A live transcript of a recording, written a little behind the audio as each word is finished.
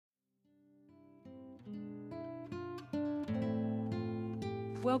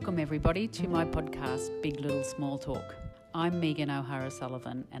Welcome everybody to my podcast, Big Little Small Talk. I'm Megan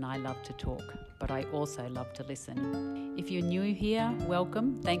O'Hara-Sullivan and I love to talk, but I also love to listen. If you're new here,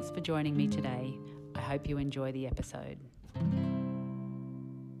 welcome. Thanks for joining me today. I hope you enjoy the episode.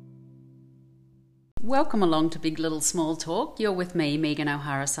 Welcome along to Big Little Small Talk. You're with me, Megan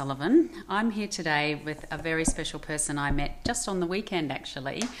O'Hara-Sullivan. I'm here today with a very special person I met just on the weekend,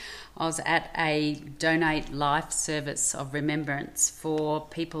 actually. I was at a Donate Life service of remembrance for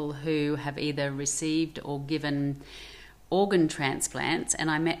people who have either received or given organ transplants, and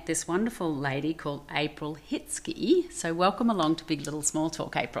I met this wonderful lady called April Hitzke. So welcome along to Big Little Small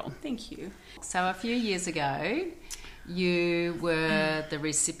Talk, April. Thank you. So a few years ago, you were the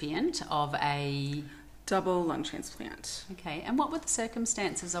recipient of a double lung transplant. Okay, and what were the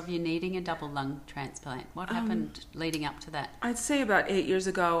circumstances of you needing a double lung transplant? What happened leading up to that? I'd say about 8 years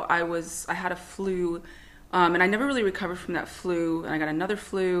ago, I had a flu, and I never really recovered from that flu, and I got another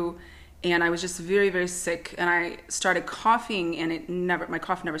flu, and I was just very, very sick, and I started coughing, and my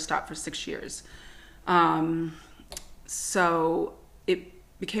cough never stopped for 6 years. So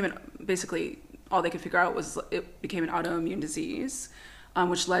it became basically all they could figure out was it became an autoimmune disease,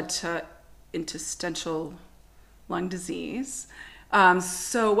 which led to interstitial lung disease.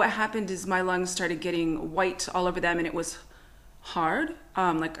 So what happened is my lungs started getting white all over them, and it was hard.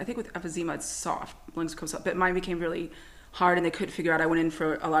 Like I think with emphysema, it's soft, lungs come soft, but mine became really hard, and they couldn't figure out. I went in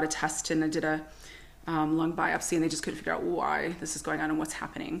for a lot of tests, and I did a lung biopsy, and they just couldn't figure out why this is going on and what's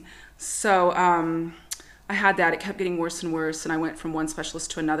happening. So I had that. It kept getting worse and worse, and I went from one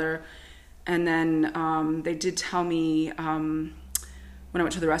specialist to another. And then they did tell me when I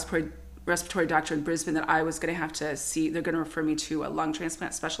went to the respiratory doctor in Brisbane that I was going to have to they're going to refer me to a lung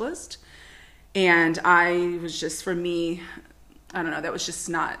transplant specialist. And I was just, for me, I don't know, that was just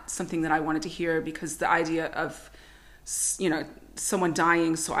not something that I wanted to hear, because the idea of, someone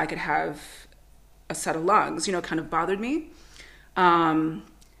dying so I could have a set of lungs, kind of bothered me.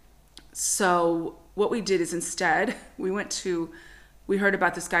 So what we did is instead, we heard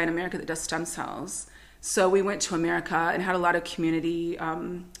about this guy in America that does stem cells. So we went to America and had a lot of community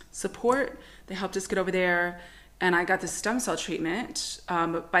support. They helped us get over there, and I got this stem cell treatment.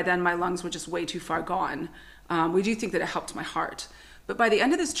 But by then my lungs were just way too far gone. We do think that it helped my heart. But by the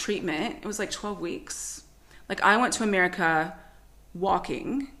end of this treatment, it was like 12 weeks. Like I went to America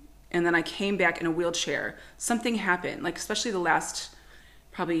walking, and then I came back in a wheelchair. Something happened, like especially the last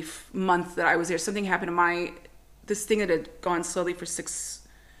probably month that I was there, something happened to this thing that had gone slowly for 6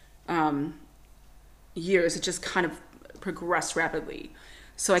 years, it just kind of progressed rapidly.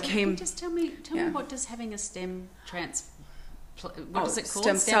 So Just tell me what does having a stem what is it called?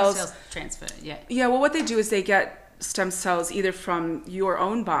 Stem cells transfer. Yeah. Yeah. Well, what they do is they get stem cells either from your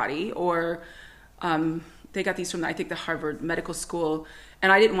own body, or they got these from I think the Harvard Medical School,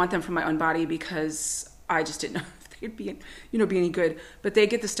 and I didn't want them from my own body because I just didn't know if they'd be any good. But they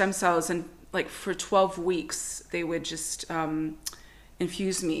get the stem cells, and like for 12 weeks, they would just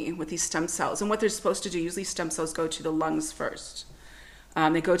infuse me with these stem cells. And what they're supposed to do, usually stem cells go to the lungs first.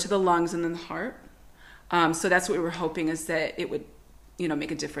 They go to the lungs and then the heart. So that's what we were hoping, is that it would,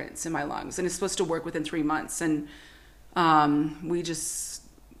 make a difference in my lungs. And it's supposed to work within 3 months. And we just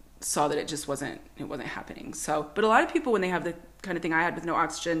saw that it wasn't happening. So, but a lot of people, when they have the kind of thing I had with no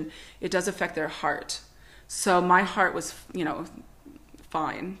oxygen, it does affect their heart. So my heart was,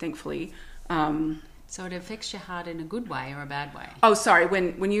 fine, thankfully. So it affects your heart in a good way or a bad way? Oh, sorry.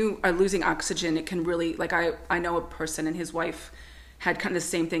 When you are losing oxygen, it can really, like I know a person, and his wife had kind of the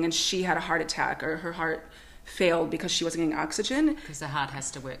same thing, and she had a heart attack, or her heart failed because she wasn't getting oxygen. Because the heart has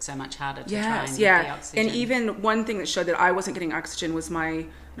to work so much harder to try and get the oxygen. And even one thing that showed that I wasn't getting oxygen was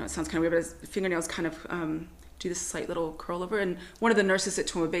it sounds kind of weird, but his fingernails kind of do this slight little curl over, and one of the nurses at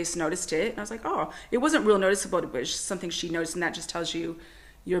Toowoomba Base noticed it, and I was like, oh, it wasn't real noticeable, but it's just something she noticed, and that just tells you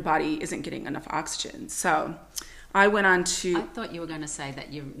your body isn't getting enough oxygen. So I went on to... I thought you were going to say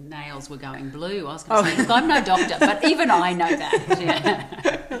that your nails were going blue. I was going to say, look, I'm no doctor, but even I know that.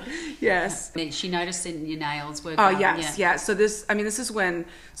 Yeah. Yes. She noticed that your nails were going... Oh, yes, yeah. So this is when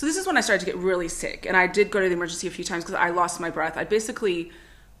I started to get really sick. And I did go to the emergency a few times because I lost my breath. I basically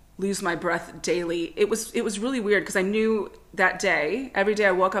lose my breath daily. It was really weird, because I knew that day, every day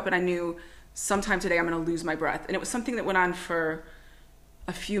I woke up and I knew sometime today I'm going to lose my breath. And it was something that went on for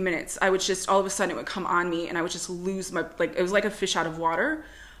a few minutes. I would just, all of a sudden it would come on me, and I would just lose it was like a fish out of water.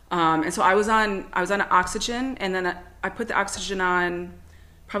 And so I was on oxygen, and then I put the oxygen on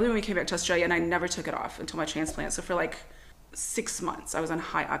probably when we came back to Australia, and I never took it off until my transplant. So for like 6 months, I was on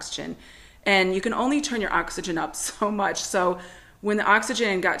high oxygen, and you can only turn your oxygen up so much. So when the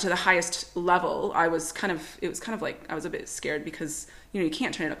oxygen got to the highest level, it was kind of like I was a bit scared because, you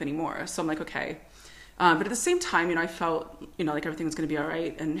can't turn it up anymore. So I'm like, okay. But at the same time, I felt, like everything was going to be all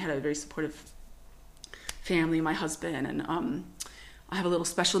right, and had a very supportive family, my husband, and I have a little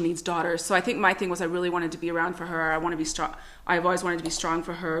special needs daughter. So I think my thing was I really wanted to be around for her. I want to be strong. I've always wanted to be strong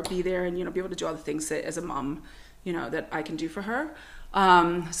for her, be there, and, be able to do all the things that as a mom, that I can do for her.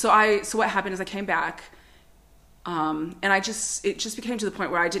 So what happened is I came back, and it just became to the point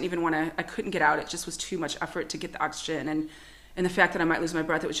where I didn't even I couldn't get out. It just was too much effort to get the oxygen, and the fact that I might lose my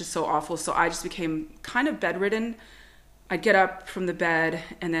breath, it was just so awful. So I just became kind of bedridden. I'd get up from the bed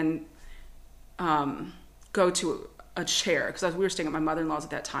and then go to a chair, because we were staying at my mother-in-law's at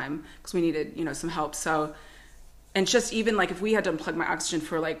that time because we needed, some help. So, and just even like if we had to unplug my oxygen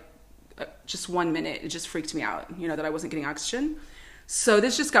for like just 1 minute, it just freaked me out, that I wasn't getting oxygen. So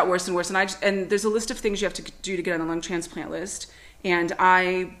this just got worse and worse. And there's a list of things you have to do to get on the lung transplant list. And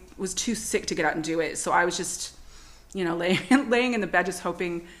I was too sick to get out and do it. So I was just, laying in the bed, just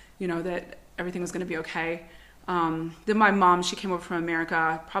hoping, that everything was going to be okay. Then my mom, she came over from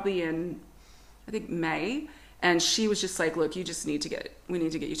America probably in, I think, May. And she was just like, look, we need to get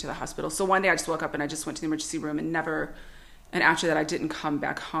you to the hospital. So one day I just woke up and I just went to the emergency room and after that I didn't come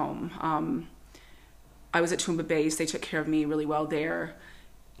back home. I was at Toowoomba Base. They took care of me really well there.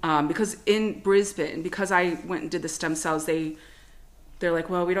 Because in Brisbane, because I went and did the stem cells, they're like,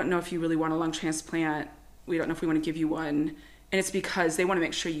 well, we don't know if you really want a lung transplant. We don't know if we want to give you one. And it's because they want to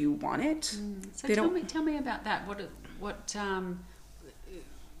make sure you want it. So tell me about that.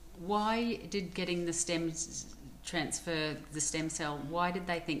 Why did getting the stem cell, why did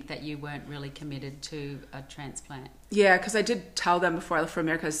they think that you weren't really committed to a transplant? Yeah, because I did tell them before I left for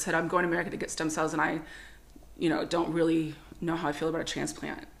America, I said, I'm going to America to get stem cells, and I, don't really know how I feel about a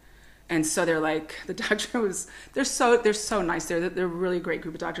transplant. And so they're like, the doctor they're so nice. They're really a great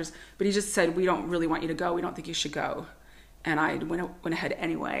group of doctors. But he just said, we don't really want you to go. We don't think you should go. And I went ahead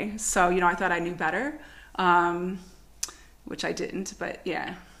anyway. So, I thought I knew better, which I didn't, but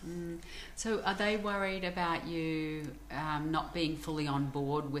yeah. So are they worried about you not being fully on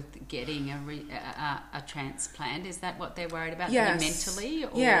board with getting a transplant? Is that what they're worried about? Yes. Mentally?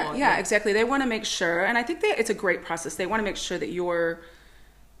 Or yeah, exactly. They want to make sure, and I think that it's a great process. They want to make sure that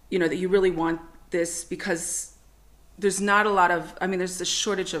that you really want this, because there's not a lot of, there's a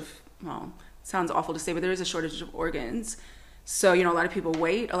shortage of, well, it sounds awful to say, but there is a shortage of organs. So, a lot of people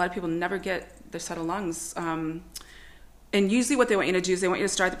wait. A lot of people never get their set of lungs. And usually what they want you to do is they want you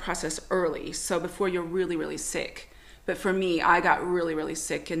to start the process early, so before you're really, really sick. But for me, I got really, really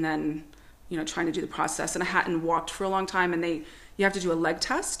sick, and then, trying to do the process. And I hadn't walked for a long time, and you have to do a leg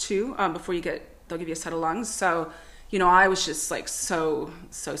test too before they'll give you a set of lungs. So, I was just like so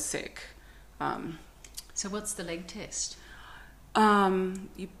sick. So what's the leg test? 70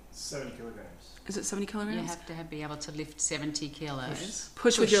 kilograms. Is it 70 kilograms? You have to be able to lift 70 kilos.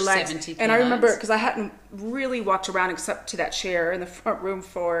 Push with your legs. 70 and I remember, because I hadn't really walked around except to that chair in the front room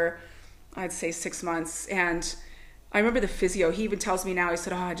for, I'd say, 6 months. And I remember the physio, he even tells me now, he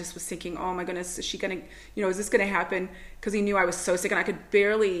said, I just was thinking, oh my goodness, is she going to, is this going to happen? Because he knew I was so sick and I could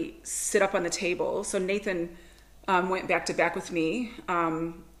barely sit up on the table. So Nathan went back to back with me.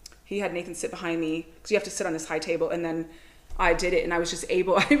 He had Nathan sit behind me, because you have to sit on this high table, and then I did it, and I was just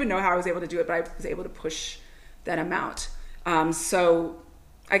able, I don't even know how I was able to do it, but I was able to push that amount. So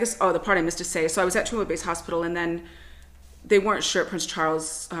I guess, the part I missed to say, so I was at Toowoomba Base Hospital, and then they weren't sure at Prince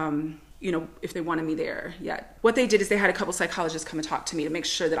Charles, if they wanted me there yet. What they did is they had a couple psychologists come and talk to me to make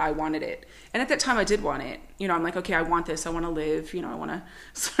sure that I wanted it. And at that time I did want it. I'm like, okay, I want this. I want to live, I want to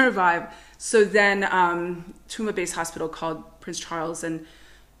survive. So then Toowoomba Base Hospital called Prince Charles, and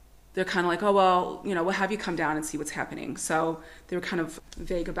they're kind of like, oh, well, we'll have you come down and see what's happening. So they were kind of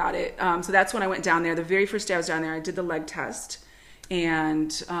vague about it. So that's when I went down there. The very first day I was down there, I did the leg test.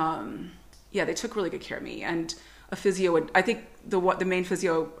 And, they took really good care of me. And a physio I think the main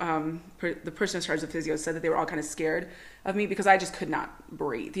physio, the person in charge of physio said that they were all kind of scared of me because I just could not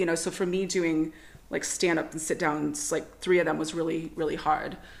breathe. So for me doing like stand up and sit down, like 3 of them was really, really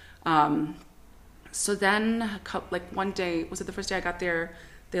hard. So then one day, was it the first day I got there?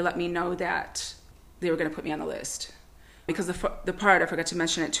 They let me know that they were going to put me on the list. Because the part I forgot to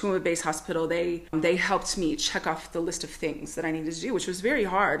mention, at Toowoomba Base Hospital, they helped me check off the list of things that I needed to do, which was very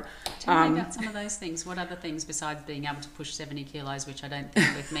hard. Tell me about some of those things. What other things besides being able to push 70 kilos, which I don't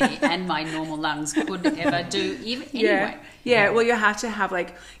think with me and my normal lungs could ever do anyway? Yeah. Well, you have to have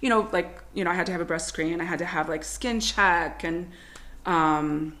I had to have a breast screen. I had to have like skin check and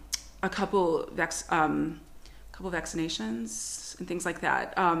a couple vaccinations and things like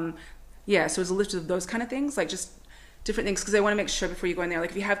that. So it was a list of those kind of things, like just different things because they want to make sure before you go in there,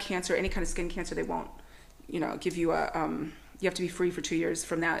 like if you have cancer, any kind of skin cancer, they won't, give you you have to be free for 2 years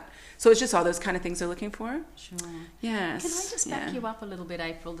from that. So it's just all those kind of things they're looking for. Sure. Yes. Can I just back you up a little bit,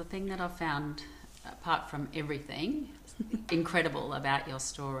 April? The thing that I found, apart from everything, incredible about your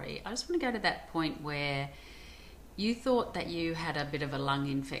story, I just want to go to that point where you thought that you had a bit of a lung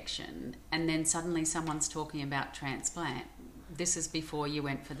infection and then suddenly someone's talking about transplant. This is before you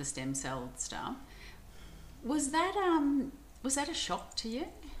went for the stem cell stuff. Was that a shock to you?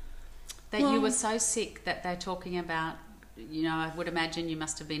 That you were so sick that they're talking about, I would imagine you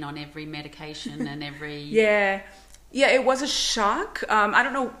must have been on every medication and every... Yeah, it was a shock. I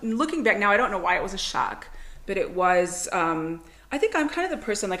don't know, looking back now, I don't know why it was a shock, but it was, I think I'm kind of the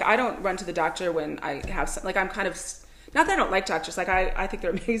person, like I don't run to the doctor when I have, like I'm kind of, not that I don't like doctors, like I think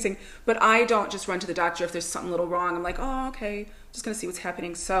they're amazing, but I don't just run to the doctor if there's something a little wrong. I'm like, oh, okay, just gonna see what's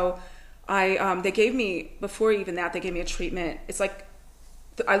happening. So they gave me, before even that, they gave me a treatment. It's like,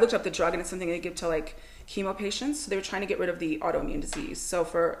 I looked up the drug and it's something they give to like chemo patients. So they were trying to get rid of the autoimmune disease. So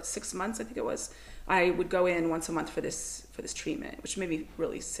for 6 months, I think it was, I would go in once a month for this treatment, which made me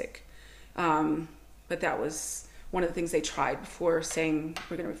really sick. But that was one of the things they tried before saying,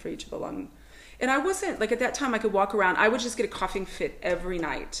 we're going to refer you to the lung. And I wasn't, like at that time I could walk around, I would just get a coughing fit every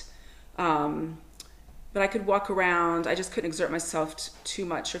night. But I could walk around, I just couldn't exert myself too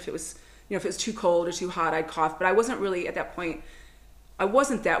much. Or if it was, if it was too cold or too hot, I'd cough. But I wasn't really, at that point, I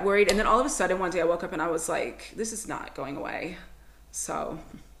wasn't that worried. And then all of a sudden one day I woke up and I was like, this is not going away. So,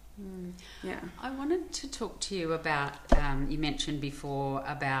 yeah. I wanted to talk to you about, you mentioned before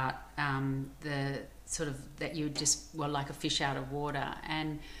about the sort of, that you just were like a fish out of water.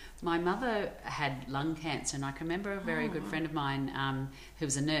 And my mother had lung cancer, and I can remember a very good friend of mine who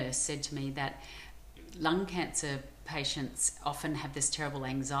was a nurse said to me that lung cancer patients often have this terrible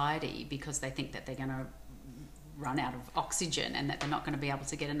anxiety because they think that they're going to run out of oxygen and that they're not going to be able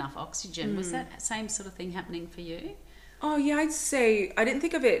to get enough oxygen. Was that same sort of thing happening for you? Oh yeah, I'd say I didn't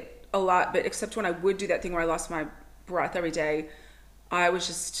think of it a lot, but except when I would do that thing where I lost my breath every day, I was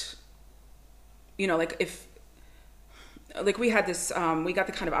just, like if, like we had this, we got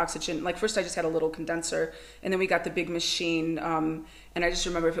the kind of oxygen, like first I just had a little condenser and then we got the big machine. And I just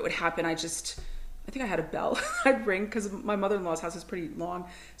remember if it would happen, I think I had a bell I'd ring because my mother-in-law's house is pretty long.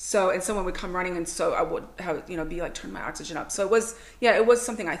 So, and someone would come running and so I would have, be like, turn my oxygen up. So it was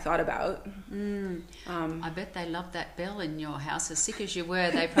something I thought about. I bet they loved that bell in your house. As sick as you were,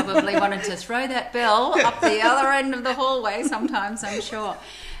 they probably wanted to throw that bell up the other end of the hallway sometimes, I'm sure.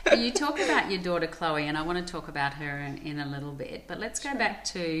 You talk about your daughter Chloe, and I want to talk about her in a little bit, but let's go back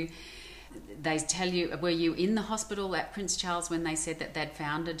to, they tell you, were you in the hospital at Prince Charles when they said that they'd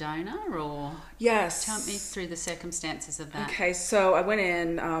found a donor, or? Yes. Tell me through the circumstances of that. Okay, so I went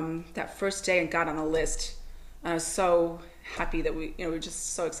in that first day and got on the list. I was so happy that we were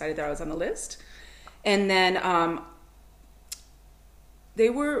just so excited that I was on the list. And then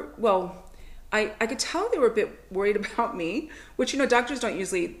they were, I could tell they were a bit worried about me, which, doctors don't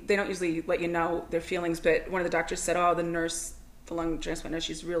usually let you know their feelings, but one of the doctors said, oh, the lung transplant nurse,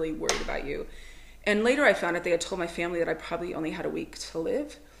 she's really worried about you. And later I found out they had told my family that I probably only had a week to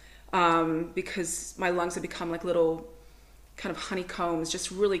live because my lungs had become like little kind of honeycombs,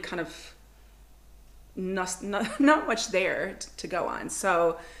 just really kind of not much there to go on.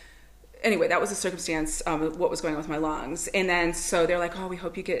 So anyway, that was the circumstance of what was going on with my lungs. And then so they're like, oh, we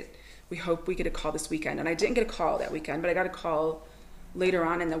hope we get a call this weekend. And I didn't get a call that weekend, but I got a call later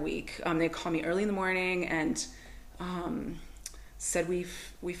on in the week. They called me early in the morning and said, we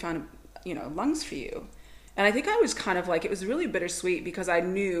found, lungs for you. And I think I was kind of like, it was really bittersweet because I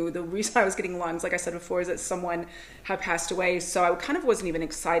knew the reason I was getting lungs, like I said before, is that someone had passed away. So I kind of wasn't even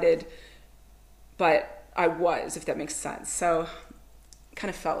excited, but I was, if that makes sense. So kind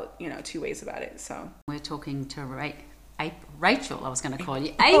of felt, two ways about it. So we're talking to Rachel, I was going to call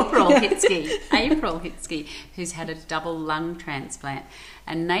you, April Hitzke, who's had a double lung transplant.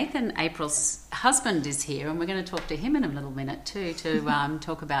 And Nathan, April's husband, is here, and we're going to talk to him in a little minute too, to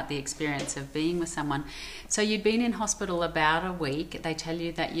talk about the experience of being with someone. So you'd been in hospital about a week. They tell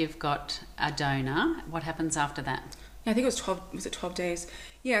you that you've got a donor. What happens after that? Yeah, I think it was 12 days?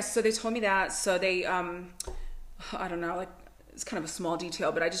 Yeah, so they told me that. So they, I don't know, like, it's kind of a small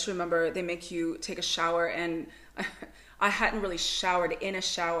detail, but I just remember they make you take a shower, and I hadn't really showered in a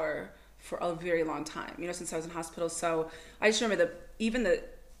shower for a very long time, since I was in hospital. So I just remember even the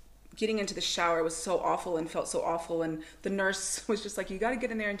getting into the shower was so awful and felt so awful. And the nurse was just like, you got to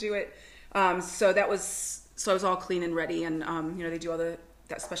get in there and do it. So I was all clean and ready. And, they do all the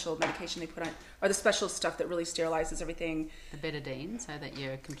that special medication they put on, or the special stuff that really sterilizes everything. The betadine, so that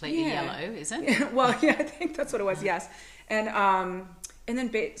you're completely yellow, is it? Yeah, well, yeah, I think that's what it was. Yes, and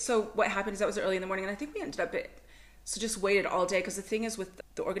then so what happened is that was early in the morning, and I think we ended up so just waited all day, because the thing is with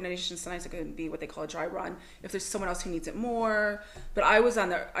the organization, sometimes it can be what they call a dry run if there's someone else who needs it more. But I was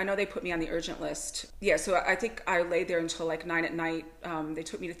I know they put me on the urgent list. Yeah, so I think I laid there until like 9 at night. They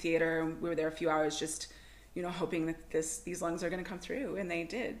took me to theater, and we were there a few hours just, hoping that these lungs are going to come through, and they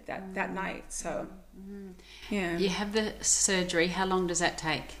did that night. So, yeah. You have the surgery. How long does that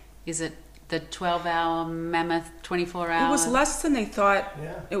take? Is it the 12-hour mammoth, 24-hour? It was less than they thought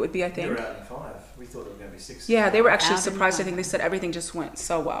it would be, I think. They were out in 5. We thought it was going to be 6. Yeah, they were actually surprised. I think they said everything just went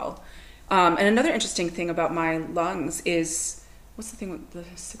so well. And another interesting thing about my lungs is, what's the thing with the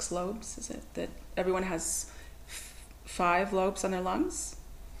 6 lobes? Is it that everyone has 5 lobes on their lungs?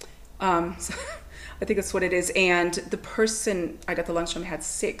 So I think that's what it is. And the person I got the lungs from had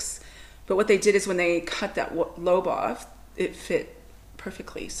 6. But what they did is when they cut that lobe off, it fit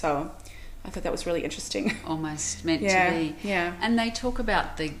perfectly. So I thought that was really interesting. Almost meant to be. Yeah. And they talk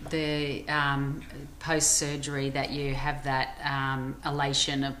about the post-surgery, that you have that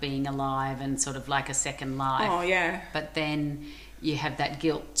elation of being alive and sort of like a second life. Oh, yeah. But then you have that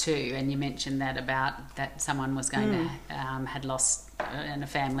guilt too, and you mentioned that about that someone was going to had lost, and a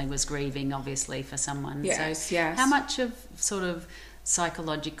family was grieving, obviously, for someone. Yes, so yes. How much of sort of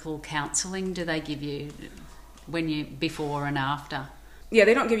psychological counselling do they give you before and after? Yeah,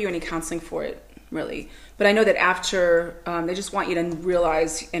 they don't give you any counseling for it, really. But I know that after, they just want you to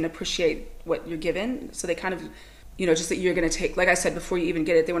realize and appreciate what you're given. So they kind of, just that you're going to take, like I said, before you even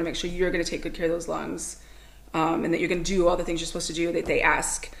get it, they want to make sure you're going to take good care of those lungs, and that you're going to do all the things you're supposed to do that they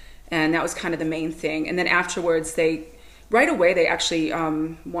ask. And that was kind of the main thing. And then afterwards, right away, they actually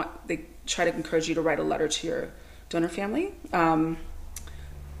they try to encourage you to write a letter to your donor family.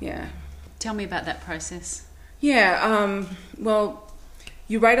 Yeah. Tell me about that process. Yeah, well,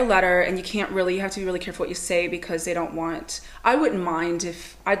 you write a letter, and you have to be really careful what you say, because they don't want, I wouldn't mind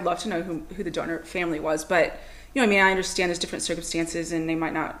I'd love to know who the donor family was, but, I understand there's different circumstances, and they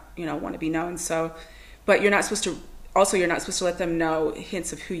might not, want to be known, so, but you're not supposed to let them know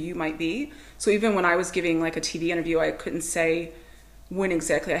hints of who you might be. So even when I was giving like a TV interview, I couldn't say when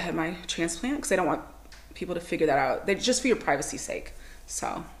exactly I had my transplant, because I don't want people to figure that out. Just for your privacy's sake,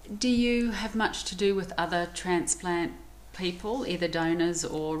 so. Do you have much to do with other transplant people, either donors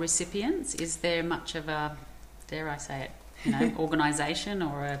or recipients? Is there much of a, dare I say it, organisation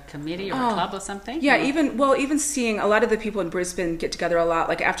or a committee or a club or something? Yeah, even seeing a lot of the people in Brisbane get together a lot.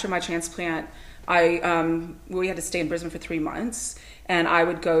 Like after my transplant, we had to stay in Brisbane for 3 months, and I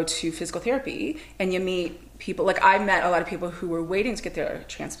would go to physical therapy, and you meet people. Like I met a lot of people who were waiting to get their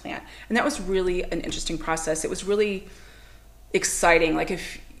transplant, and that was really an interesting process. It was really exciting. Like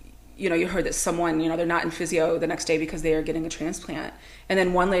if you heard that someone, they're not in physio the next day because they are getting a transplant. And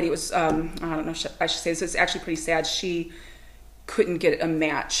then one lady was, I don't know, I should say this, it's actually pretty sad. She couldn't get a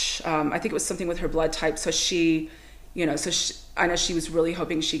match. I think it was something with her blood type. So I know she was really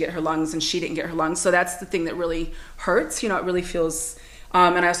hoping she'd get her lungs, and she didn't get her lungs. So that's the thing that really hurts. It really feels,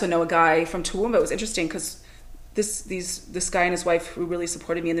 and I also know a guy from Toowoomba. It was interesting because this guy and his wife, who really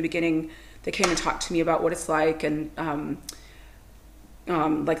supported me in the beginning, they came and talked to me about what it's like, and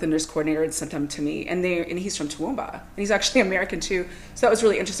like the nurse coordinator had sent them to me, and he's from Toowoomba, and he's actually American too, so that was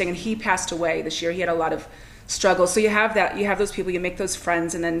really interesting. And he passed away this year. He had a lot of struggles. So you have those people, you make those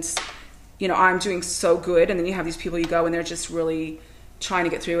friends, and then I'm doing so good, and then you have these people, you go and they're just really trying to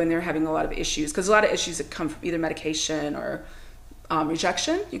get through, and they're having a lot of issues, because a lot of issues that come from either medication or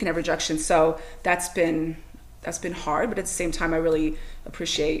rejection. You can have rejection, so that's been hard, but at the same time I really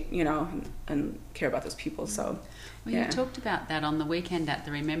appreciate and care about those people. So well, you talked about that on the weekend at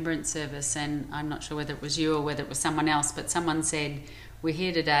the Remembrance service, and I'm not sure whether it was you or whether it was someone else, but someone said, we're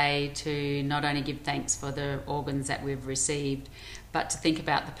here today to not only give thanks for the organs that we've received, but to think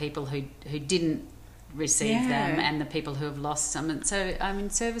about the people who didn't receive them, and the people who have lost them. And so,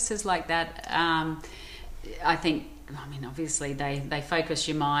 services like that, I think, obviously they focus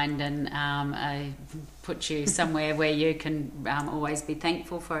your mind and put you somewhere where you can always be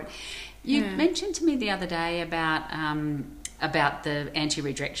thankful for it. You mentioned to me the other day about the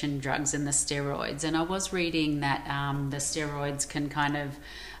anti-rejection drugs and the steroids, and I was reading that the steroids can kind of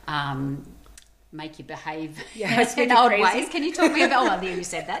make you behave in odd ways. Can you talk me about? Oh, you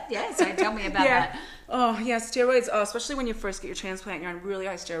said that. Yeah, so tell me about that. Oh, yeah, steroids. Especially when you first get your transplant, you're on really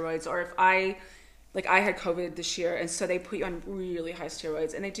high steroids. Or if I had COVID this year, and so they put you on really high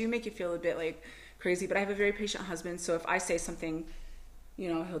steroids, and they do make you feel a bit like crazy. But I have a very patient husband, so if I say something,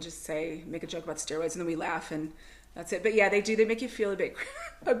 he'll just make a joke about steroids, and then we laugh, and That's it. But yeah, they do. They make you feel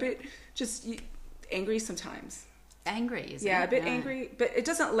a bit just angry sometimes. Angry, is it? Yeah, a bit angry, but it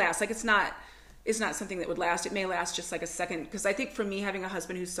doesn't last. Like it's not something that would last. It may last just like a second. Because I think for me, having a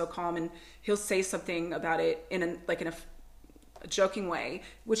husband who's so calm and he'll say something about it in a joking way,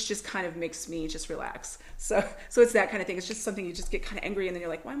 which just kind of makes me just relax. So it's that kind of thing. It's just something you just get kind of angry, and then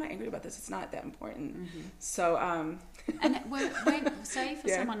you're like, why am I angry about this? It's not that important. Mm-hmm. So and say for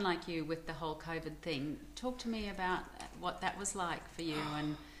someone like you with the whole COVID thing, talk to me about what that was like for you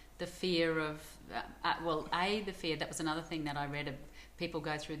and the fear of the fear. That was another thing that I read. People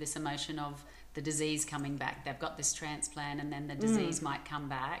go through this emotion of the disease coming back. They've got this transplant, and then the disease might come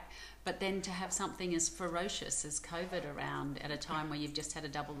back. But then to have something as ferocious as COVID around at a time where you've just had a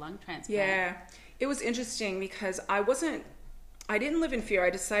double lung transplant. Yeah, it was interesting because I didn't live in fear. I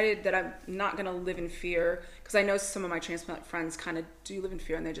decided that I'm not going to live in fear because I know some of my transplant friends kind of do live in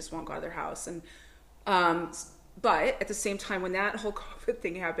fear and they just won't go out of their house. And but at the same time, when that whole COVID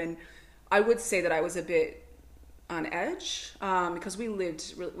thing happened, I would say that I was a bit on edge because we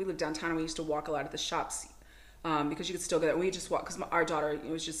lived downtown and we used to walk a lot at the shops because you could still go there. And we just walk because our daughter,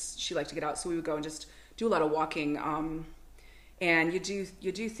 she liked to get out, so we would go and just do a lot of walking. And you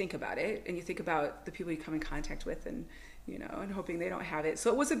do think about it, and you think about the people you come in contact with, and and hoping they don't have it. So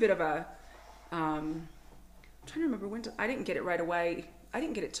it was a bit of a. I'm trying to remember when I didn't get it right away. I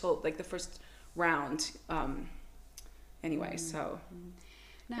didn't get it till like the first round. Anyway, so.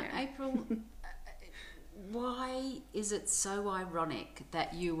 Now, yeah. April, why is it so ironic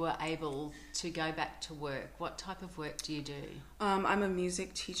that you were able to go back to work? What type of work do you do? I'm a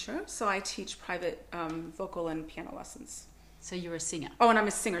music teacher, so I teach private vocal and piano lessons. So you're a singer? Oh, and I'm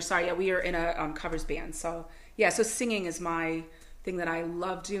a singer. Sorry, yeah, we are in a covers band. So yeah, so singing is my thing that I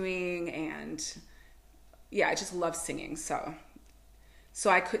love doing, and yeah, I just love singing. So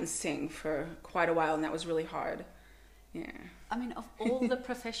I couldn't sing for quite a while, and that was really hard. Yeah. I mean, of all the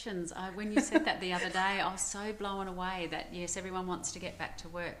professions, when you said that the other day, I was so blown away that, yes, everyone wants to get back to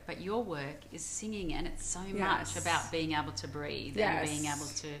work, but your work is singing, and it's so much about being able to breathe and being able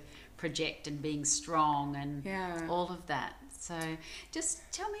to project and being strong and all of that. So just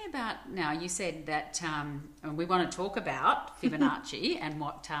tell me about, now you said that we want to talk about Fibonacci and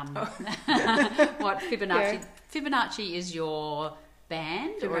what Fibonacci, Fibonacci is your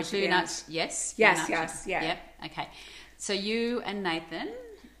band? Fibonacci band. Yes? Yes, Fibonacci. yeah. Yep, okay. So you and Nathan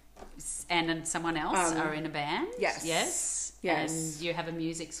and someone else are in a band? Yes. And you have a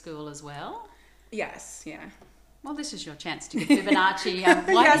music school as well? Yes, yeah. Well, this is your chance to give Fibonacci.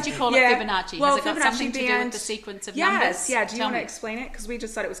 Why did you call it Fibonacci? Well, has it got Fibonacci something band, to do with the sequence of numbers? Yes, yeah. Do you want to explain it? Because we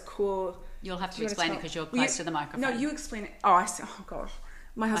just thought it was cool. You'll have to explain it because you're close to the microphone. No, you explain it. Oh, I see. Oh, gosh.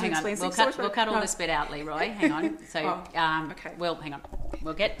 My husband explains it. We'll cut all this bit out, Leroy. Hang on. So, okay. Well, hang on.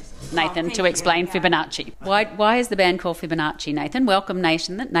 We'll get Nathan to explain Fibonacci. Why is the band called Fibonacci, Nathan? Welcome,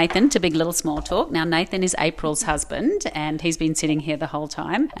 Nathan, to Big Little Small Talk. Now, Nathan is April's husband, and he's been sitting here the whole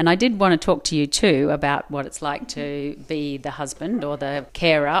time. And I did want to talk to you too about what it's like to be the husband or the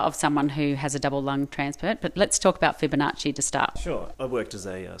carer of someone who has a double lung transplant. But let's talk about Fibonacci to start. Sure. I worked as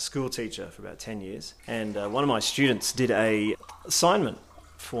a school teacher for about 10 years, and one of my students did a assignment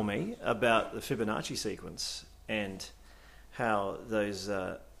for me about the Fibonacci sequence and how those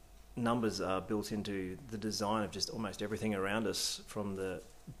numbers are built into the design of just almost everything around us, from the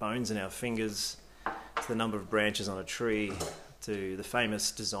bones in our fingers to the number of branches on a tree to the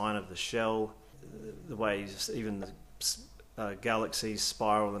famous design of the shell, the way even the galaxies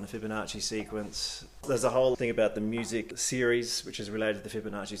spiral in the Fibonacci sequence. There's a whole thing about the music series which is related to the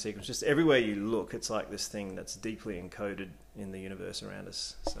Fibonacci sequence. Just everywhere you look, it's like this thing that's deeply encoded in the universe around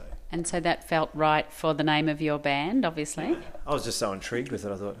us. And so that felt right for the name of your band, obviously. I was just so intrigued with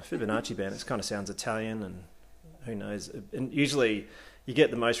it. I thought, Fibonacci band, it kind of sounds Italian, and who knows. And usually you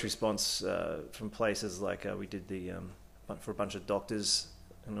get the most response from places like we did for a bunch of doctors,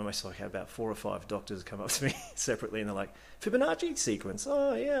 and almost like had about 4 or 5 doctors come up to me separately, and they're like, Fibonacci sequence,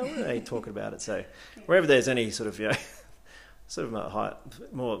 oh yeah, what are they talking about it? So wherever there's any sort of, sort of a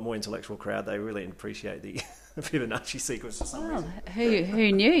more intellectual crowd, they really appreciate the Fibonacci sequence for some reason.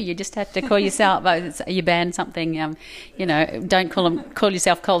 Who knew? You just have to call yourself your band something. Don't call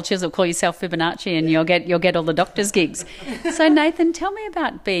yourself Cold Chisel. Call yourself Fibonacci, and you'll get all the doctors' gigs. So Nathan, tell me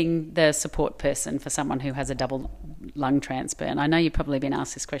about being the support person for someone who has a double lung transplant. I know you've probably been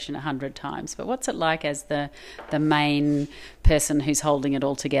asked this question 100 times, but what's it like as the main person who's holding it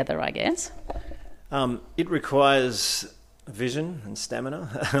all together? I guess it requires vision and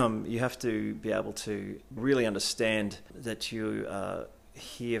stamina. You have to be able to really understand that you are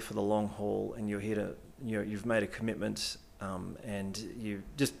here for the long haul, and you're here to, you've made a commitment, and you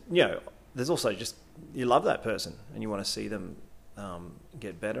just, there's also just, you love that person and you want to see them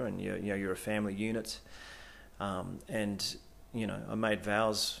get better, and you're a family unit. And I made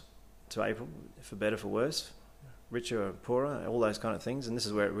vows to April, for better, for worse, richer or poorer, all those kind of things. And this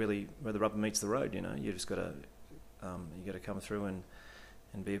is where the rubber meets the road. You just got to come through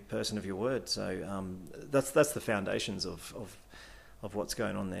and be a person of your word. So that's the foundations of what's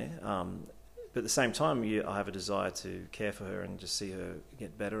going on there. But at the same time, I have a desire to care for her and just see her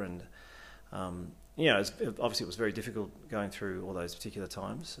get better. And obviously it was very difficult going through all those particular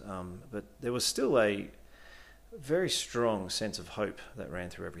times, but there was still a very strong sense of hope that ran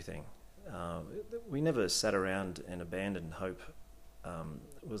through everything. We never sat around and abandoned hope.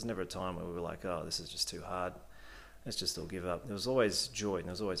 It was never a time where we were like, oh, this is just too hard, let's just all give up. There was always joy and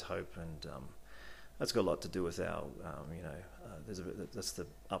there was always hope, and that's got a lot to do with our, that's the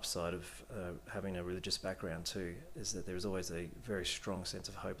upside of having a religious background too, is that there's always a very strong sense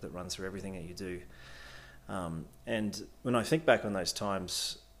of hope that runs through everything that you do. And when I think back on those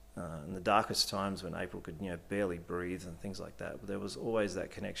times, in the darkest times when April could barely breathe and things like that, there was always that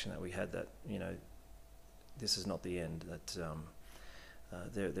connection that we had, that this is not the end, that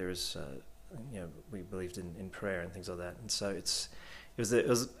there is we believed in prayer and things like that. And so it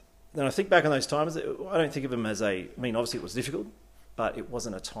was when I think back on those times, I don't think of them as obviously it was difficult, but it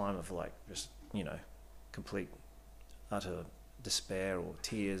wasn't a time of just complete utter despair or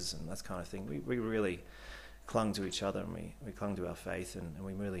tears and that kind of thing. We really clung to each other, and we clung to our faith, and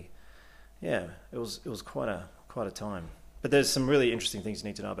we really, it was quite a time. But there's some really interesting things you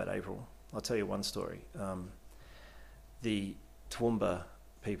need to know about April. I'll tell you one story. The Toowoomba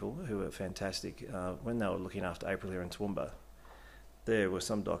people, who were fantastic, when they were looking after April here in Toowoomba, there were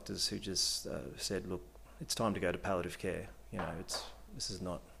some doctors who just said, look, it's time to go to palliative care. This is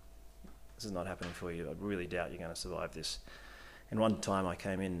not happening for you. I really doubt you're going to survive this. And one time I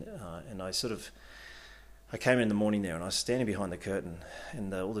came in and I came in the morning there, and I was standing behind the curtain,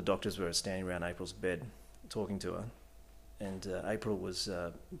 and all the doctors were standing around April's bed talking to her. And April was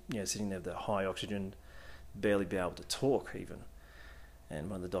sitting there with the high oxygen, barely be able to talk even. And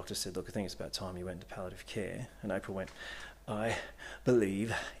one of the doctors said, look, I think it's about time you went to palliative care. And April went, I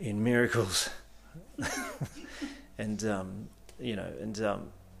believe in miracles. And the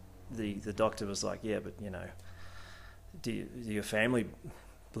doctor was like, yeah, but do your family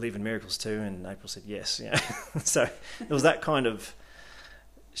believe in miracles too? And April said yes. So it was that kind of,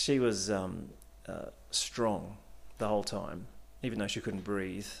 she was strong the whole time, even though she couldn't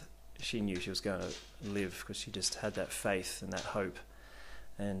breathe. She knew she was going to live because she just had that faith and that hope.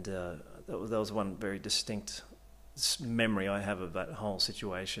 And that was one very distinct memory I have of that whole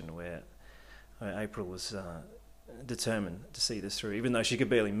situation, where April was determined to see this through, even though she could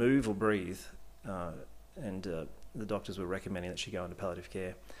barely move or breathe, and the doctors were recommending that she go into palliative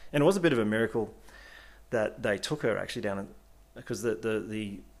care. And it was a bit of a miracle that they took her actually down, because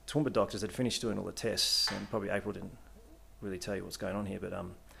the Toowoomba doctors had finished doing all the tests, and probably April didn't really tell you what's going on here, but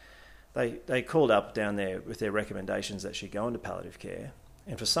they called up down there with their recommendations that she go into palliative care.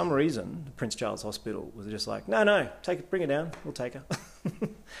 And for some reason, Prince Charles Hospital was just like, no, bring her down, we'll take her.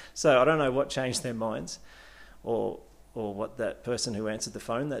 So I don't know what changed their minds, or what that person who answered the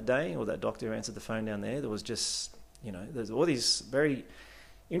phone that day, or that doctor who answered the phone down there. There was just, there's all these very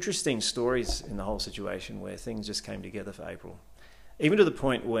interesting stories in the whole situation where things just came together for April. Even to the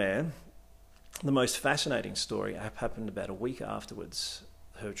point where the most fascinating story happened about a week afterwards,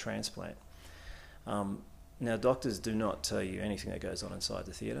 her transplant. Now, doctors do not tell you anything that goes on inside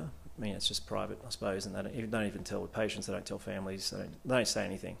the theatre. I mean, it's just private, I suppose, and they don't even tell the patients, they don't tell families, they don't say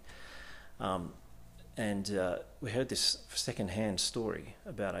anything. And we heard this second-hand story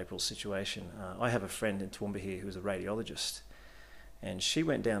about April's situation. I have a friend in Toowoomba here who's a radiologist, and she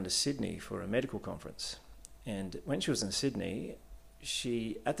went down to Sydney for a medical conference. And when she was in Sydney,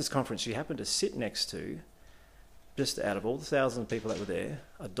 at this conference, she happened to sit next to, just out of all the thousands of people that were there,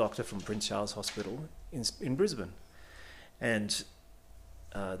 a doctor from Prince Charles Hospital in Brisbane. And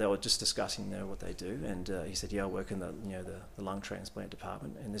they were just discussing what they do, and he said, I work in the lung transplant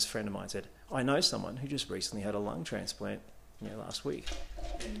department. And this friend of mine said, I know someone who just recently had a lung transplant last week.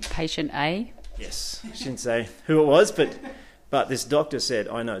 Patient A? Yes, she didn't say who it was, but this doctor said,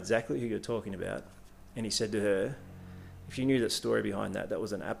 I know exactly who you're talking about. And he said to her, if you knew the story behind that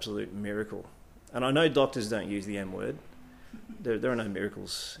was an absolute miracle. And I know doctors don't use the M word. There are no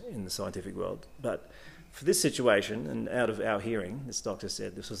miracles in the scientific world. But for this situation, and out of our hearing, this doctor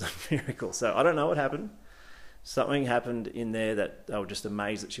said this was a miracle. So I don't know what happened. Something happened in there that they were just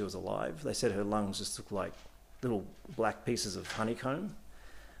amazed that she was alive. They said her lungs just looked like little black pieces of honeycomb.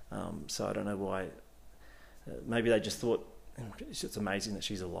 So I don't know why. Maybe they just thought it's amazing that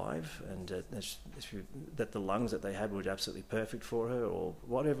she's alive, and that the lungs that they had were absolutely perfect for her, or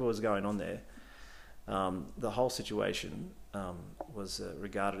whatever was going on there. The whole situation was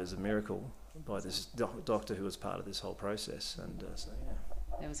regarded as a miracle by this doctor who was part of this whole process, and so yeah.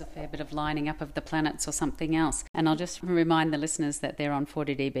 There was a fair bit of lining up of the planets or something else. And I'll just remind the listeners that they're on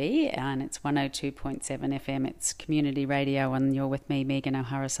 40dB and it's 102.7 FM. It's community radio, and you're with me, Megan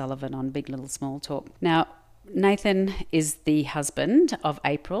O'Hara-Sullivan, on Big Little Small Talk. Now, Nathan is the husband of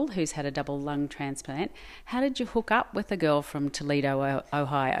April, who's had a double lung transplant. How did you hook up with a girl from Toledo,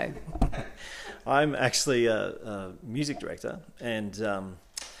 Ohio? I'm actually a music director, and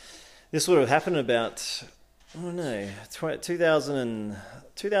this would have happened about...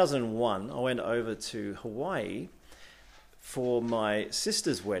 2001, I went over to Hawaii for my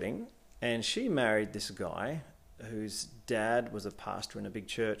sister's wedding, and she married this guy whose dad was a pastor in a big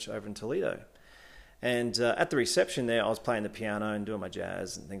church over in Toledo. And at the reception there, I was playing the piano and doing my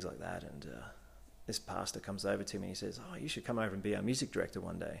jazz and things like that, and this pastor comes over to me and he says, "Oh, you should come over and be our music director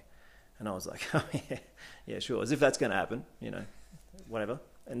one day." And I was like, "Oh, yeah, sure, as if that's going to happen, whatever."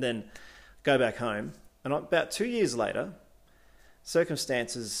 And then go back home. And about 2 years later,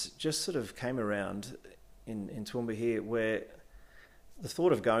 circumstances just sort of came around in Toowoomba here, where the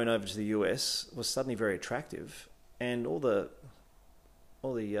thought of going over to the US was suddenly very attractive, and all the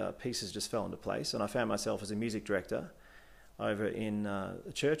pieces just fell into place. And I found myself as a music director over in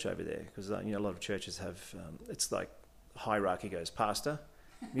a church over there, because a lot of churches have it's like hierarchy goes pastor,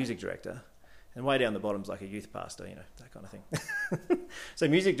 music director, and way down the bottom's like a youth pastor, that kind of thing. So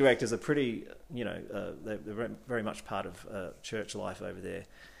music directors are pretty, they're very much part of church life over there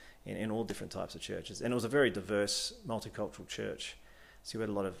in all different types of churches. And it was a very diverse, multicultural church. So you had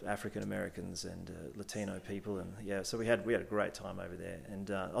a lot of African Americans and Latino people, and so we had a great time over there. And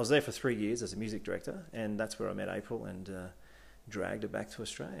I was there for 3 years as a music director, and that's where I met April and dragged her back to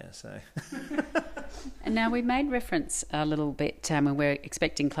Australia. So. And now we made reference a little bit when we're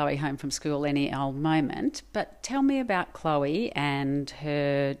expecting Chloe home from school any old moment, but tell me about Chloe and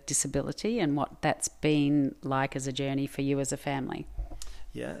her disability and what that's been like as a journey for you as a family.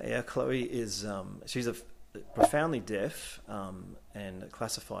 Yeah, Chloe is, she's profoundly deaf and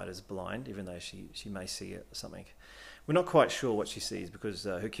classified as blind, even though she may see something. We're not quite sure what she sees because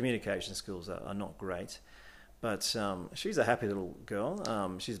her communication skills are not great. But she's a happy little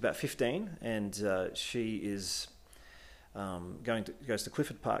girl. She's about 15, and she is goes to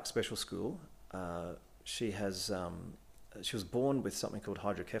Clifford Park Special School. She was born with something called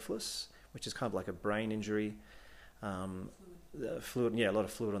hydrocephalus, which is kind of like a brain injury. Fluid, a lot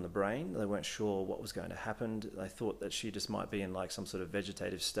of fluid on the brain. They weren't sure what was going to happen. They thought that she just might be in like some sort of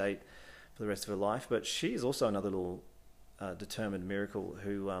vegetative state for the rest of her life. But she's also another little determined miracle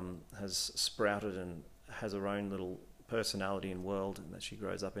who has sprouted and has her own little personality and world that she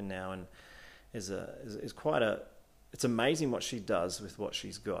grows up in now, and is quite a. It's amazing what she does with what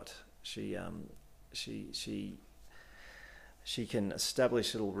she's got. She can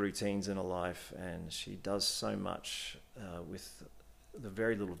establish little routines in her life, and she does so much with the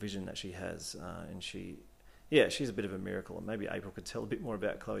very little vision that she has, and she's a bit of a miracle. And maybe April could tell a bit more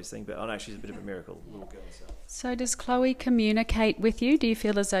about Chloe's thing, but I know she's a bit of a miracle, little girl. So does Chloe communicate with you? Do you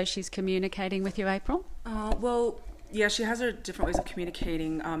feel as though she's communicating with you, April? Well, yeah, she has her different ways of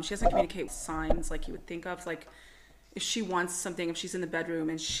communicating. She doesn't communicate with signs like you would think of. Like if she wants something, if she's in the bedroom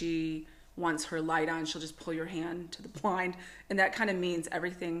and she wants her light on, she'll just pull your hand to the blind, and that kind of means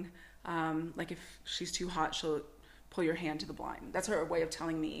everything. Like if she's too hot, she'll pull your hand to the blind. That's her way of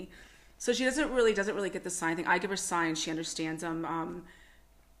telling me. So she doesn't really get the sign thing. I give her signs, she understands them,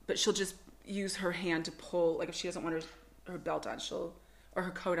 but she'll just use her hand to pull. Like if she doesn't want her belt on, or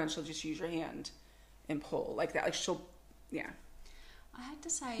her coat on, she'll just use her hand and pull like that. Like I had to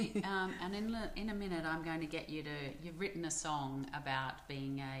say, and in a minute I'm going to get you to, you've written a song about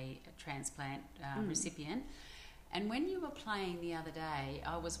being a transplant recipient, and when you were playing the other day,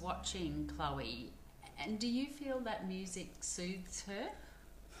 I was watching Chloe, and do you feel that music soothes her?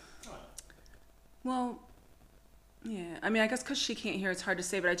 Well, yeah. I mean, I guess because she can't hear, it's hard to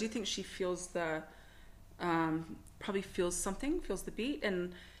say, but I do think she feels probably feels something, feels the beat.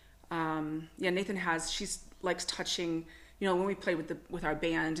 And Nathan she likes touching, when we played with our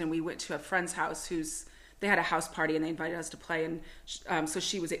band and we went to a friend's house they had a house party and they invited us to play. And so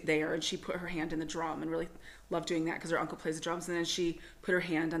she was there and she put her hand in the drum and really loved doing that because her uncle plays the drums. And then she put her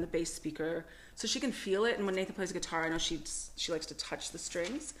hand on the bass speaker so she can feel it. And when Nathan plays the guitar, I know she likes to touch the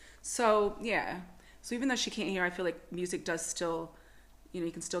strings. So, yeah. So even though she can't hear, I feel like music does still, you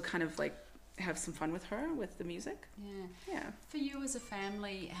can still kind of like have some fun with her with the music. Yeah. Yeah. For you as a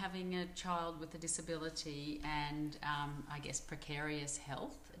family, having a child with a disability and I guess precarious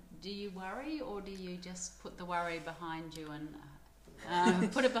health, do you worry, or do you just put the worry behind you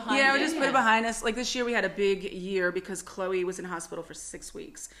and put it behind you? Yeah, we just put it behind us. Like this year we had a big year because Chloe was in hospital for 6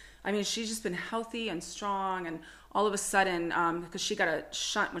 weeks. I mean, she's just been healthy and strong, and all of a sudden, because she got a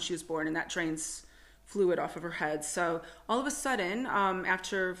shunt when she was born, and that drains fluid off of her head. So all of a sudden,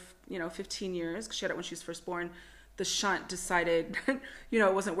 after 15 years, because she had it when she was first born, the shunt decided,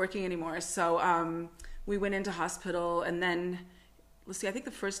 it wasn't working anymore. So we went into hospital, and then let's see, I think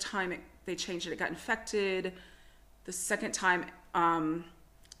the first time they changed it, it got infected. The second time,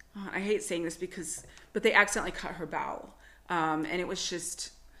 I hate saying this but they accidentally cut her bowel, and it was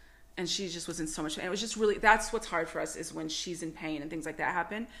just. And she just was in so much pain. It was just really, that's what's hard for us, is when she's in pain and things like that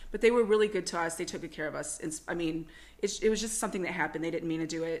happen. But they were really good to us. They took good care of us. And, I mean, it was just something that happened. They didn't mean to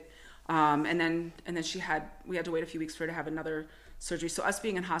do it. And then we had to wait a few weeks for her to have another surgery. So us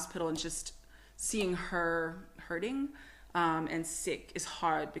being in hospital and just seeing her hurting and sick is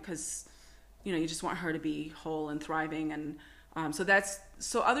hard, because, you just want her to be whole and thriving. And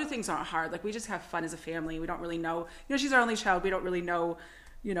so other things aren't hard. Like, we just have fun as a family. We don't really know, she's our only child. We don't really know,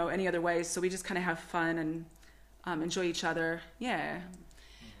 any other ways. So we just kind of have fun and enjoy each other. Yeah.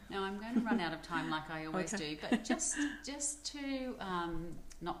 Now, I'm going to run out of time like I always do, but just to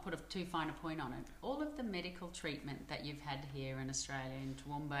not put a too fine a point on it, all of the medical treatment that you've had here in Australia, in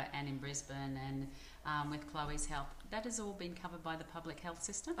Toowoomba and in Brisbane, and with Chloe's health, that has all been covered by the public health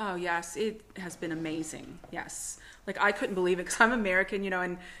system? Oh, yes. It has been amazing. Yes. Like, I couldn't believe it, because I'm American,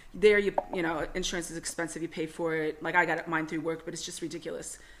 and there, insurance is expensive. You pay for it. Like, I got mine through work, but it's just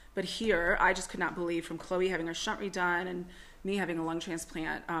ridiculous. But here, I just could not believe, from Chloe having her shunt redone and me having a lung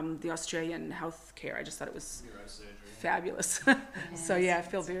transplant, the Australian health care, I just thought it was fabulous. Yes. So, yeah, I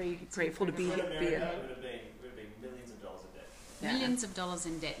feel very grateful to be here. It would have been millions of dollars in debt. Yeah. Millions of dollars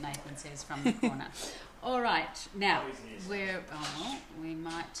in debt, Nathan says from the corner. All right, now we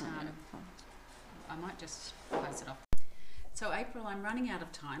might. I might just close it off. So, April, I'm running out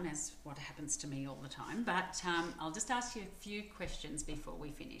of time, as what happens to me all the time. But I'll just ask you a few questions before we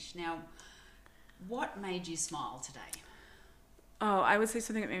finish. Now, what made you smile today? Oh, I would say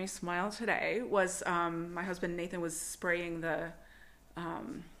something that made me smile today was my husband Nathan was spraying our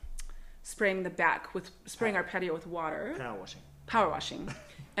patio with water. Power washing.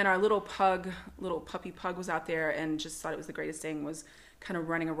 And our little puppy pug was out there and just thought it was the greatest thing, was kind of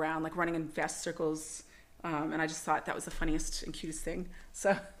running around, like running in vast circles. And I just thought that was the funniest and cutest thing.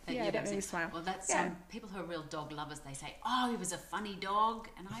 So, that made me smile. Well, that's people who are real dog lovers, they say, oh, he was a funny dog.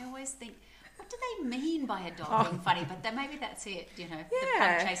 And I always think, what do they mean by a dog being funny? But maybe that's it, the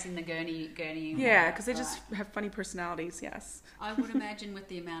pug chasing the gurney. Yeah, because they just have funny personalities, yes. I would imagine with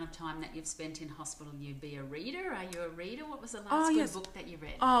the amount of time that you've spent in hospital, you'd be a reader. Are you a reader? What was the last good book that you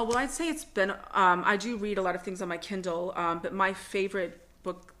read? Oh, well, I'd say it's been, I do read a lot of things on my Kindle, but my favorite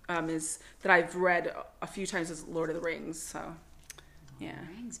book is that I've read a few times is Lord of the Rings, so... Yeah. Lord of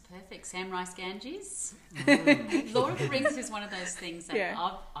the Rings, perfect. Sam Rice Ganges. Lord of the Rings is one of those things that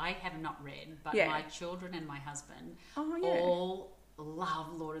I have not read, but my children and my husband all love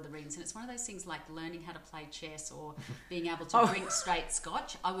Lord of the Rings. And it's one of those things like learning how to play chess or being able to drink straight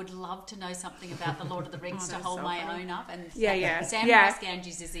scotch. I would love to know something about the Lord of the Rings to hold my own up. And Sam Rice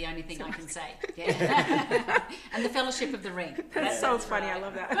Ganges is the only thing I can say. Yeah. And the Fellowship of the Ring. That sounds funny. I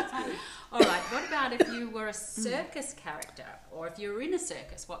love that. All right. What about if you were a circus character, or if you were in a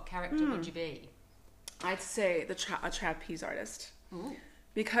circus, what character would you be? I'd say a trapeze artist. Ooh.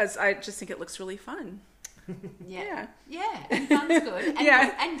 Because I just think it looks really fun. Yeah, and fun's good,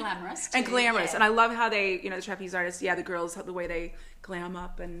 and glamorous too. And glamorous, and I love how they, the trapeze artists, the girls, the way they glam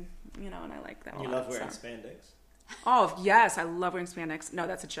up, and and I like that a lot. You love wearing spandex? Oh yes, I love wearing spandex. No,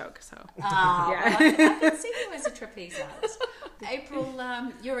 that's a joke. So well, I can see you as a trapeze artist. April,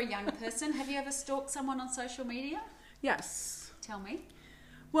 you're a young person. Have you ever stalked someone on social media? Yes. Tell me.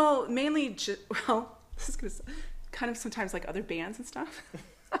 Well, mainly, this is gonna kind of sometimes like other bands and stuff.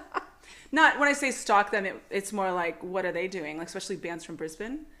 Not when I say stalk them, it's more like, what are they doing? Like, especially bands from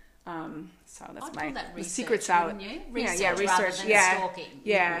Brisbane. So that's the secret's out. Research. Research. Stalking.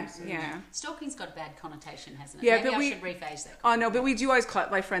 Yeah. Stalking's got a bad connotation, hasn't it? Yeah, Maybe but I should rephrase that. Oh no, but we do always call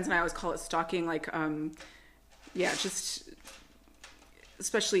it. My friends and I always call it stalking. Like, just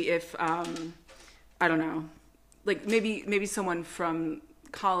especially if I don't know, like maybe someone from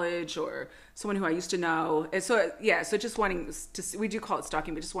college or someone who I used to know. And so, yeah, so just wanting to see, we do call it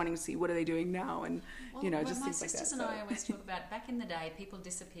stalking, but just wanting to see what are they doing now, and, just things like that. My sisters and I always talk about, back in the day, people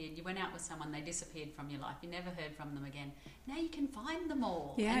disappeared. You went out with someone, they disappeared from your life. You never heard from them again. Now you can find them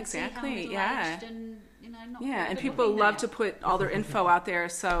all. Yeah, and exactly. See how middle-aged and, not and good people looking love they to put all their info out there,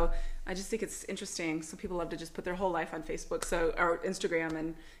 so I just think it's interesting. Some people love to just put their whole life on Facebook, or Instagram,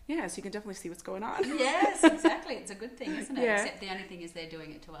 and so you can definitely see what's going on. Yes, exactly. It's a good thing, isn't it? Yeah. Except the only thing is they're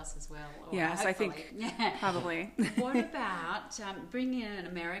doing it to us as well. Yes, I think probably. What about bringing in an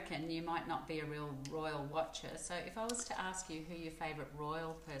American? You might not be a real royal watcher. So if I was to ask you who your favourite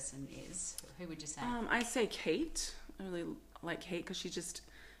royal person is, who would you say? I'd say Kate. I really like Kate because she's just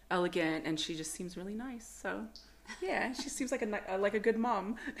elegant and she just seems really nice. So, yeah, she seems like a good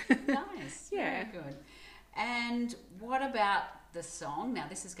mom. Nice. Yeah. Very good. And what about the song? Now,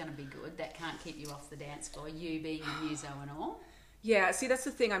 this is going to be good. That can't keep you off the dance floor, you being a muso and all. Yeah, see, that's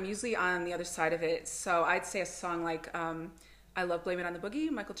the thing. I'm usually on the other side of it. So I'd say a song like I Love Blame It on the Boogie,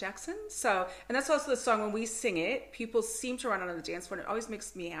 Michael Jackson. So, and that's also the song when we sing it, people seem to run out on the dance floor, and it always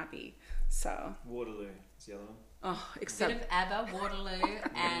makes me happy. So Waterloo is the other one. Oh, A except bit of ABBA, Waterloo,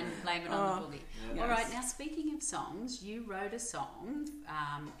 and Blame It on the Boogie. Yes. All right, now speaking of songs, you wrote a song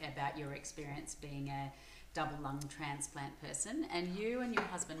about your experience being a double lung transplant person, and you and your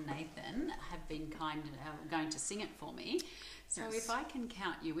husband Nathan have been going to sing it for me. So Yes. if I can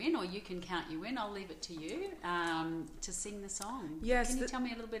count you in, or you can count you in, I'll leave it to you to sing the song. Yes, Can you tell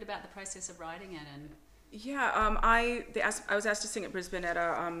me a little bit about the process of writing it? And yeah, I was asked to sing at Brisbane at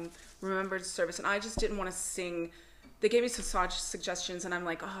a Remembrance service, and I just didn't want to sing. They gave me some suggestions, and I'm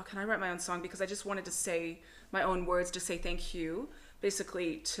like, oh, can I write my own song? Because I just wanted to say my own words to say thank you,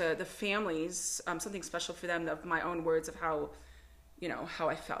 basically to the families, something special for them, of my own words of how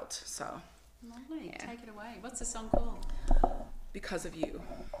I felt. So, lovely, yeah. Take it away. What's the song called? Because of You.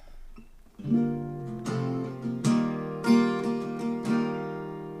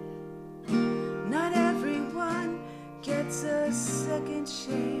 Not everyone gets a second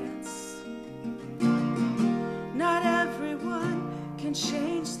chance. Not everyone can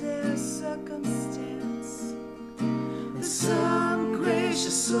change their circumstance. But some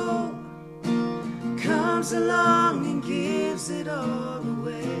gracious soul comes along and gives it all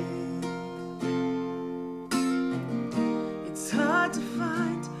away. It's hard to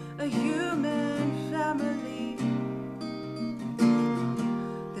find a human family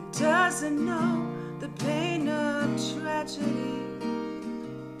that doesn't know the pain of tragedy.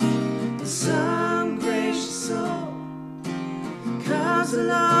 Some gracious soul comes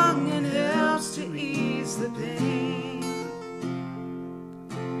along and helps to ease the pain.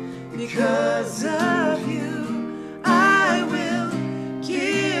 Because of you, I will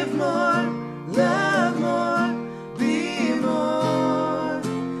give more, love more, be more.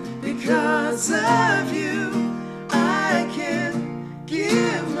 Because of you, I can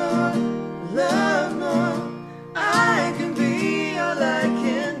give more, love more. I can be all I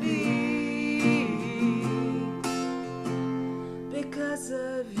can be. Because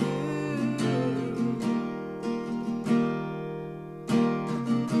of you.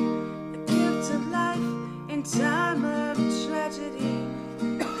 Time of tragedy.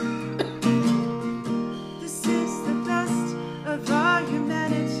 This is the best of our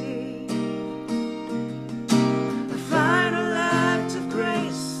humanity. A final act of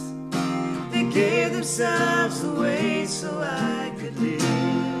grace. They gave themselves away so I could live.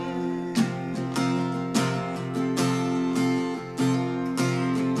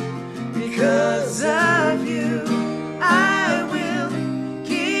 Because of you, I will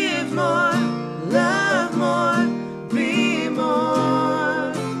give more, love more, be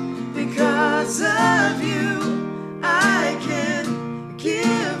more. Because of you, I can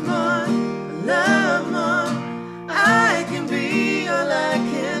give more, love more. I can be all I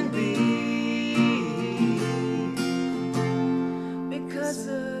can be. Because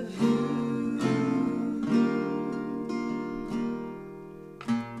of you.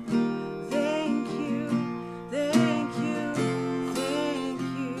 Thank you, thank you, thank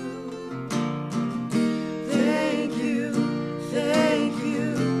you. Thank you, thank you,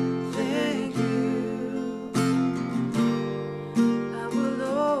 thank you. I will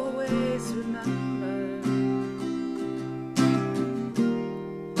always remember.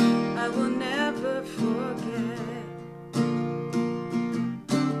 I will never forget.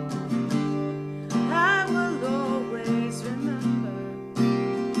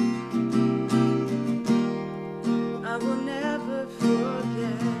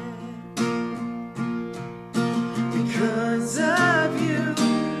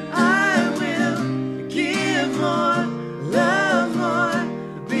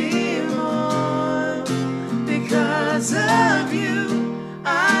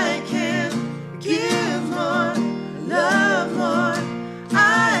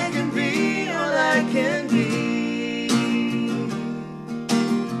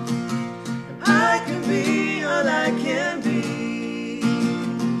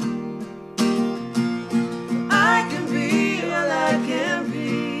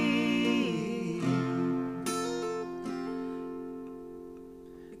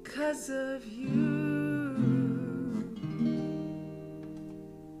 because of you.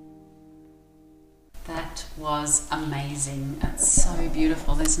 That was amazing. It's so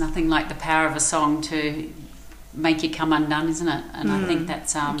beautiful. There's nothing like the power of a song to make you come undone, isn't it? And I think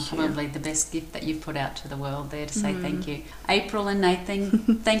that's probably the best gift that you've put out to the world there, to say thank you. April and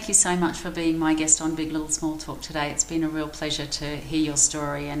Nathan, thank you so much for being my guest on Big Little Small Talk today. It's been a real pleasure to hear your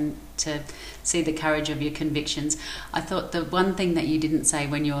story and to see the courage of your convictions. I thought the one thing that you didn't say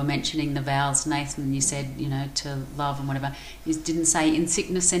when you were mentioning the vows, Nathan, you said, you know, to love and whatever, you didn't say in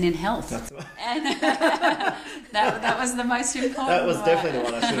sickness and in health. That's right. And that was the most important. That was definitely the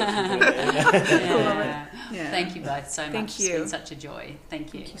one I should have completed. Yeah. I love it. Yeah. Thank you both so much. Thank you. It's been such a joy.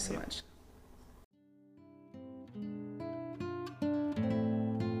 Thank you. Thank you so much.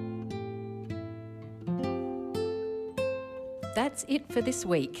 That's it for this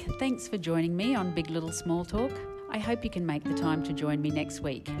week. Thanks for joining me on Big Little Small Talk. I hope you can make the time to join me next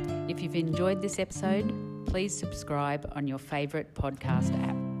week. If you've enjoyed this episode, please subscribe on your favourite podcast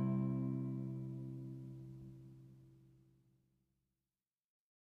app.